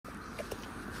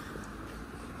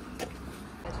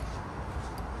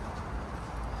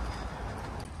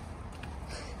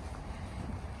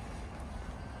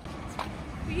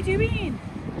you doing?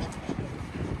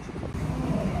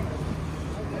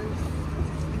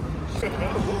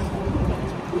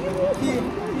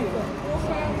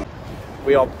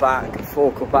 We are back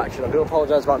for cup action. I do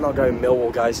apologise about not going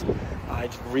Millwall, guys. I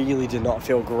really did not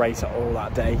feel great at all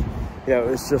that day. You know,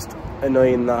 it was just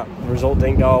annoying that the result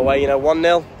didn't go away. You know,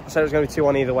 1-0. I said it was going to be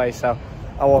 2-1 either way, so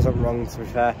I wasn't wrong, to be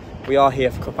fair. We are here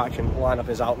for cup action. Lineup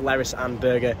is out. Leris and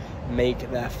Berger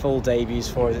make their full debuts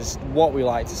for us. It's what we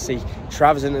like to see.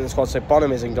 Travers in the squad, so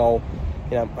Bonham is in goal.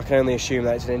 You know, I can only assume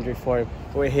that it's an injury for him.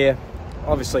 But we're here.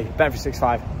 Obviously,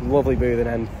 Bet365, lovely boothing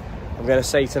end. I'm going to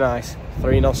say tonight,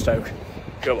 3-0 Stoke.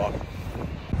 Come on.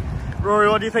 Rory,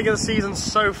 what do you think of the season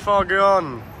so far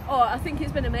gone? Oh, I think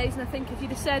it's been amazing. I think if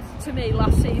you'd have said to me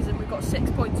last season we've got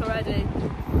 6 points already,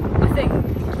 I think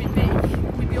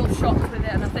we'd be all shocked with it.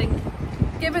 And I think,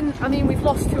 I mean, we've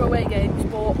lost 2 away games,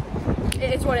 but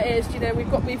it is what it is. You know, we've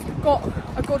got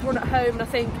a good run at home, and I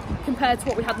think compared to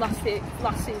what we had last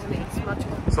season, it's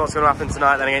magical. So what's going to happen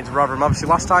tonight then against Rotherham? Obviously,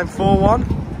 last time 4-1.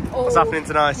 Oh, what's happening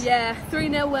tonight? Yeah,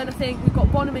 3-0 win. I think we've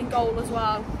got Bonham in goal as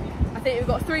well. I think we've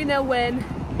got a 3-0 win.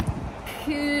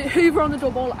 Hoover on the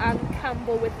double and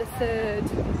Campbell with the third.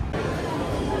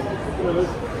 I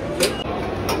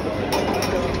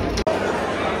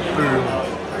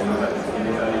know that in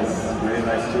Italy is really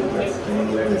nice too, but in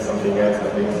England is something else, I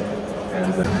think. And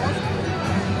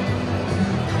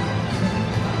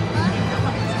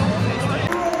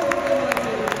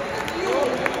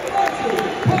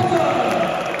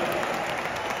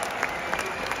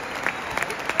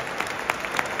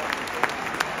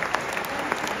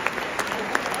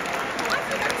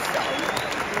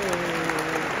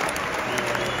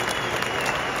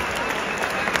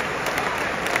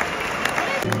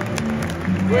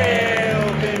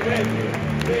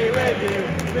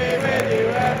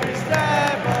every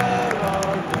step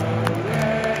along the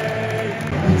way.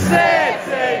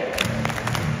 City,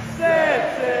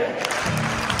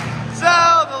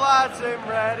 tell the lads in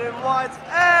red and white,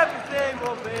 everything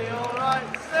will be alright.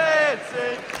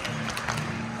 City.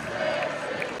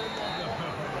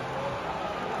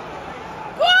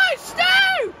 Boy,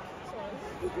 Stoke!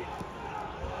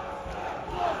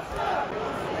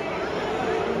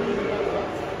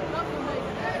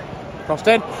 Crossed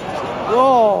in.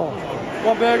 Oh,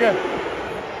 one Berger.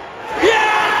 Yeah!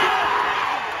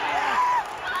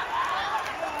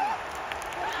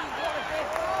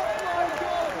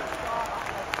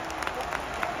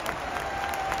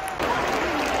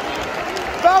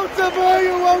 Belter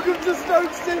Berger, welcome to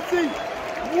Stoke City.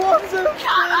 What a finish!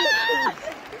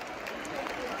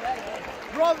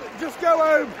 Rob, just go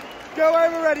home. Go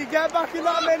home already. Get back in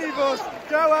that minibus.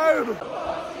 Go home.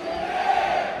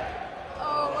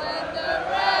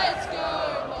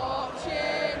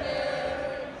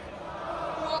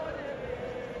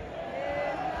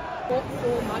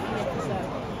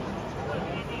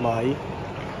 Mai.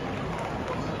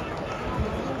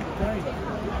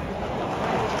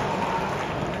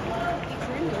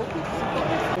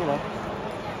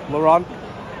 Laurent.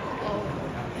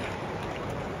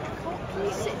 Can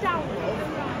you sit down?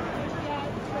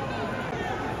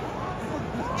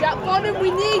 Jack Bonham, we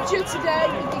need you today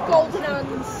with your golden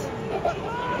hands. Well,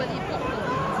 you've got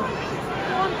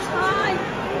one time.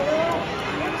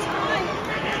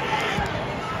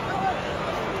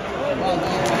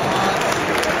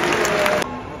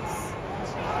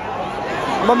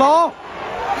 Mama!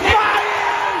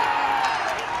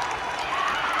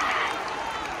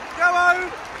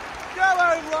 Go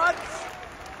home, lads!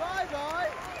 Bye-bye!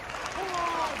 Come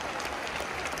on!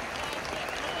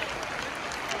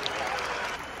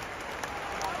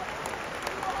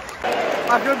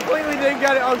 I completely didn't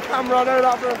get it on camera, I know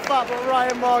that for a fact, but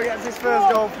Ryan Moore gets his first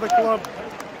goal for the club.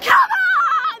 Come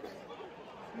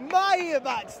on! My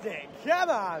backstick, come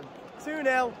on!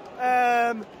 2-0.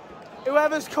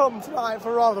 Whoever's come tonight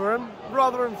for Rotherham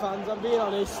fans, I'm being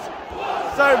honest,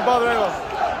 don't bother anyone.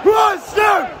 Run,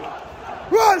 Stoke!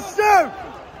 Run, Stoke!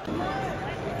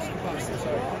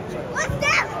 What's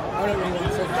that? I don't really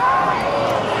want to.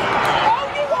 Oh,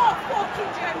 you are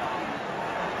fucking joking!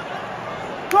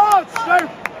 God,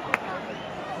 Stoke!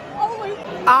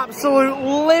 Absolute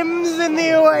limbs in the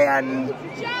away end.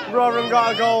 Rotherham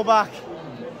got a goal back.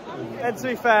 And to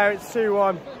be fair, it's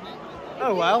 2-1.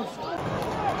 Oh well.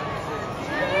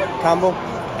 Campbell,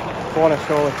 corner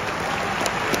surely.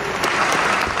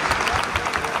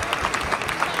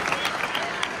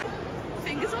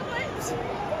 Fingers on lips.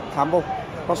 Campbell,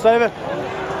 crossed over.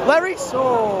 Larry,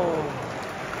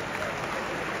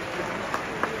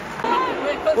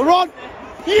 we're on.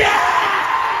 Yeah!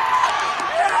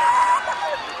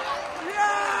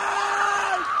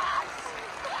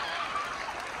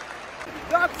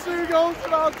 That's 2 goals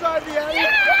from outside the area.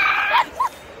 Yes!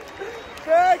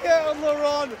 Berger on the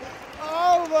run.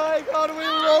 Oh my God, we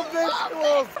love this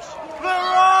club. The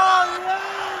run,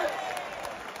 yes!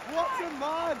 What a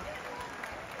man.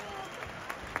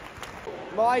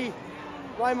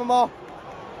 My mama.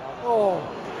 Oh,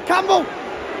 Campbell,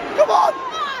 come on.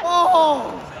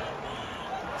 Oh,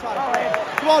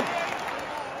 come on.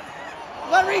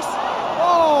 Larry.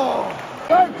 Oh.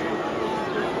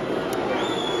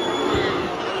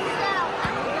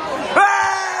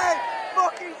 Hey!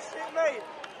 Fucking shit, mate.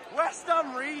 West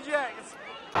Ham rejects.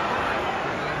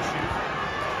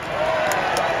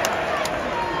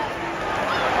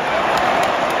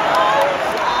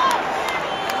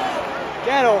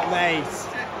 Get up, mate.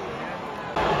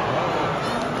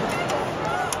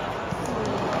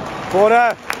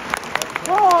 Corner.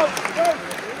 Oh, go.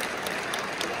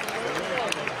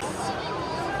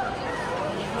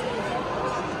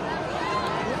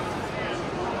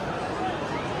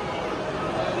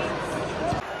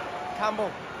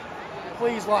 Campbell,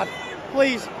 please, lad,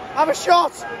 please, have a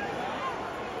shot.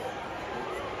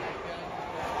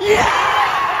 Yeah!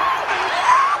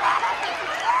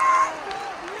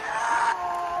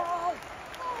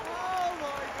 Oh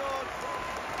my God.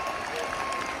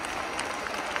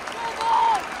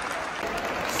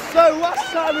 So last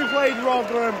time we played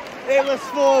Rotherham, it was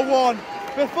 4-1.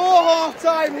 Before half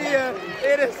time here,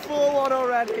 it is 4-1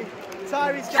 already.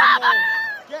 Tyrese Campbell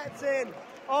gets in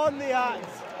on the act.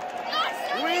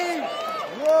 We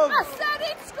love. I said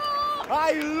it, score!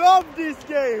 I love this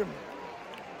game.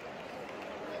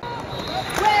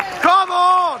 Come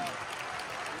on!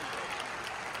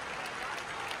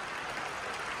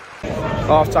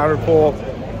 Half-time report.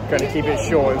 Going to keep it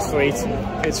short and sweet.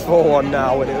 It's 4-1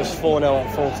 now, and it was 4-0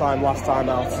 at full time last time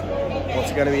out.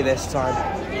 What's it going to be this time?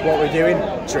 What we're doing?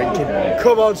 Drinking.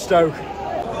 Come on, Stoke.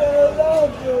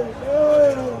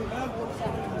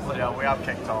 Yeah, we have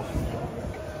kicked off.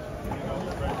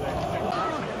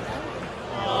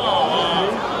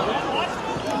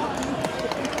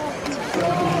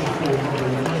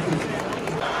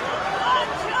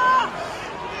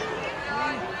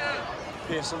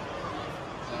 Pearson.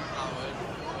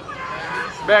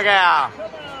 Berger.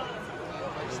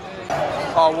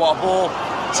 Oh, what a ball.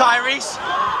 Tyrese.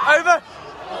 Over.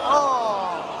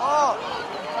 Oh.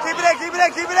 Keep it in, keep it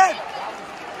in, keep it in.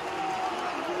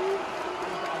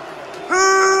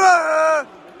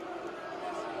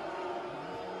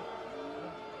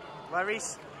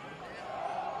 Larry's.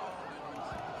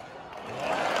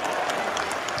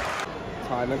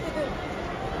 Timing.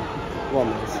 1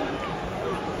 minute.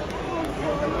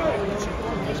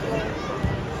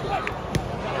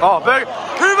 Oh, Berger!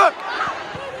 Hoover!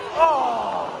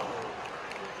 Oh!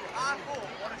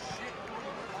 What a shit.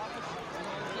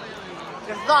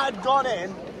 If that had gone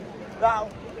in,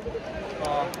 that...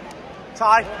 Oh.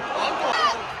 Ty. Yeah!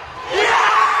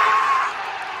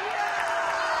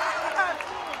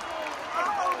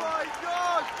 Oh my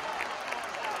God!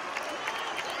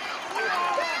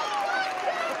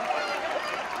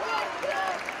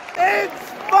 It's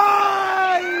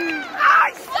fine!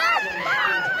 I said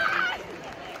fine!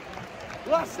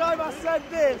 Last time I said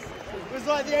this was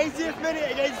like the 80th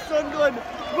minute against Sunderland.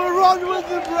 We're on with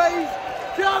the brace.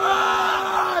 Come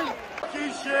on!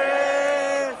 Fucking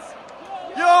shit!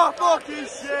 You're fucking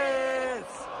shit!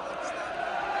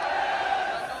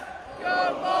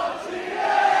 Come on,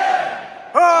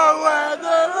 oh, when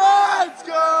the lights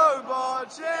go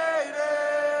marching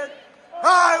in,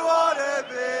 I wanna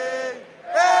be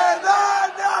in the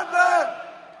number.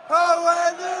 Oh,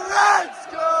 when the lights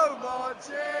go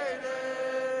marching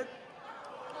in.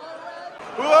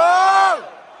 Whoa!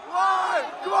 Whoa!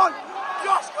 Come on!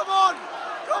 Josh, come on!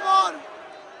 Come on!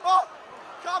 Oh!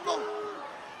 Campbell!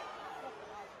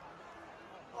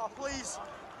 Oh, please.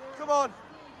 Come on.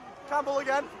 Campbell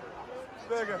again.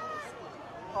 Berger.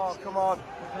 Oh, come on.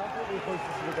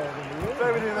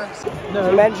 Don't we do this? No.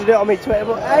 I mentioned it on my Twitter,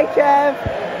 but hey, Kev.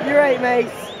 You're right, mate.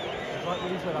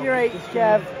 You're right,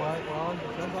 Kev.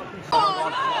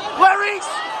 Larry's!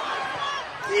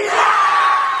 Yeah!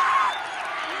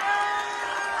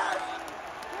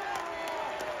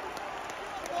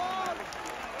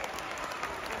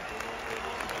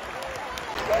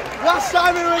 Last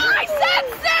time we were... I said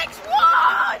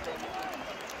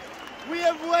 6-1! We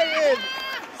have waited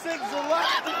since the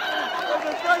last of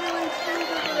the Premier League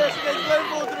season for this against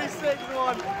Liverpool to be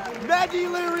 6-1. Maggie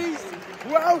Lewis,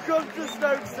 welcome to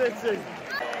Stoke City.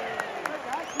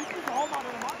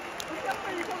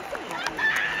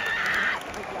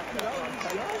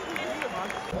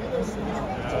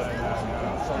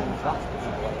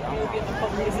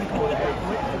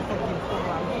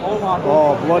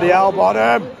 Oh, bloody hell,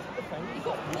 Bonham!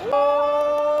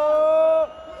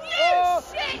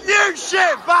 You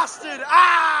shit bastard!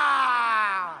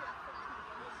 Ah!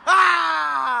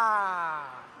 Ah!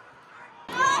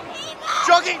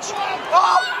 Jogging!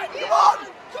 Oh! Come on!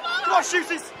 Come on,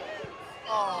 shoot it!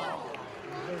 Oh!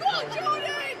 Go on,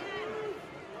 Jordan!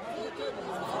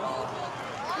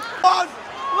 Come on!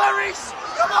 Larrys!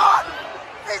 Come on!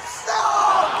 It's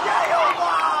still Gale,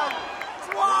 man!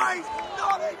 Twice!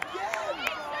 Not again!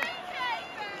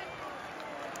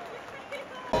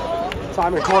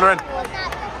 Simon, corner in.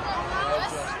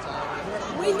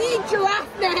 We need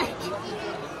giraffe neck!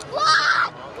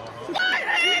 What?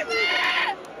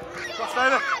 Cross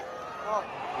over. Oh.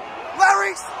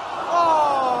 Larrys! Oh!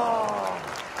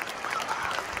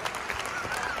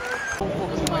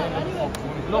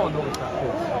 No one knows that.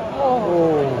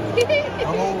 Oh!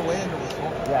 I'm all the way into this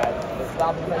one. Yeah,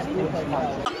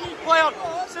 play on!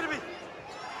 Cinnamon!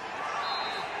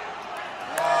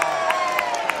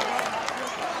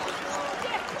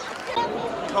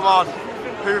 Come on!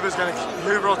 Hoover's gonna.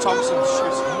 Hoover or Thompson?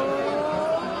 Shoot.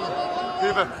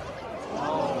 Hoover.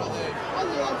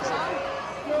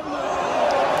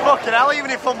 Fucking hell, even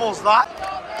if he fumbles that.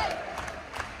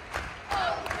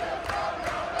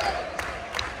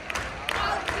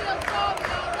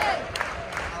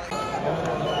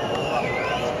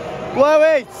 Blow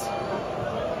it!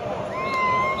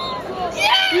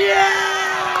 Yeah! Yeah!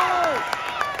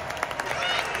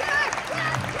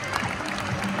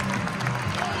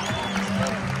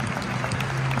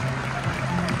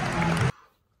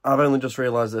 I've only just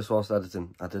realised this whilst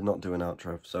editing. I did not do an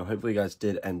outro, so hopefully you guys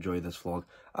did enjoy this vlog.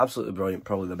 Absolutely brilliant,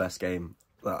 probably the best game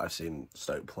that I've seen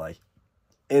Stoke play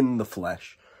in the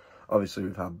flesh. Obviously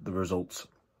we've had the results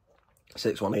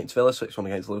 6-1 against Villa, 6-1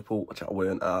 against Liverpool, which I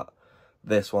weren't at.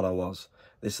 This one I was.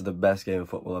 This is the best game of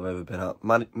football I've ever been at.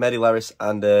 Mehdi Larrys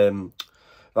and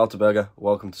Walter Berger,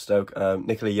 welcome to Stoke.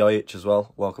 Nikola Jojic as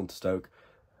well, welcome to Stoke.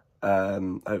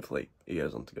 Hopefully he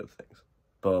goes on to good things.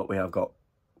 But we have got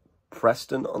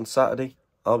Preston on Saturday.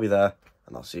 I'll be there,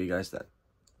 and I'll see you guys then.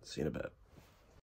 See you in a bit.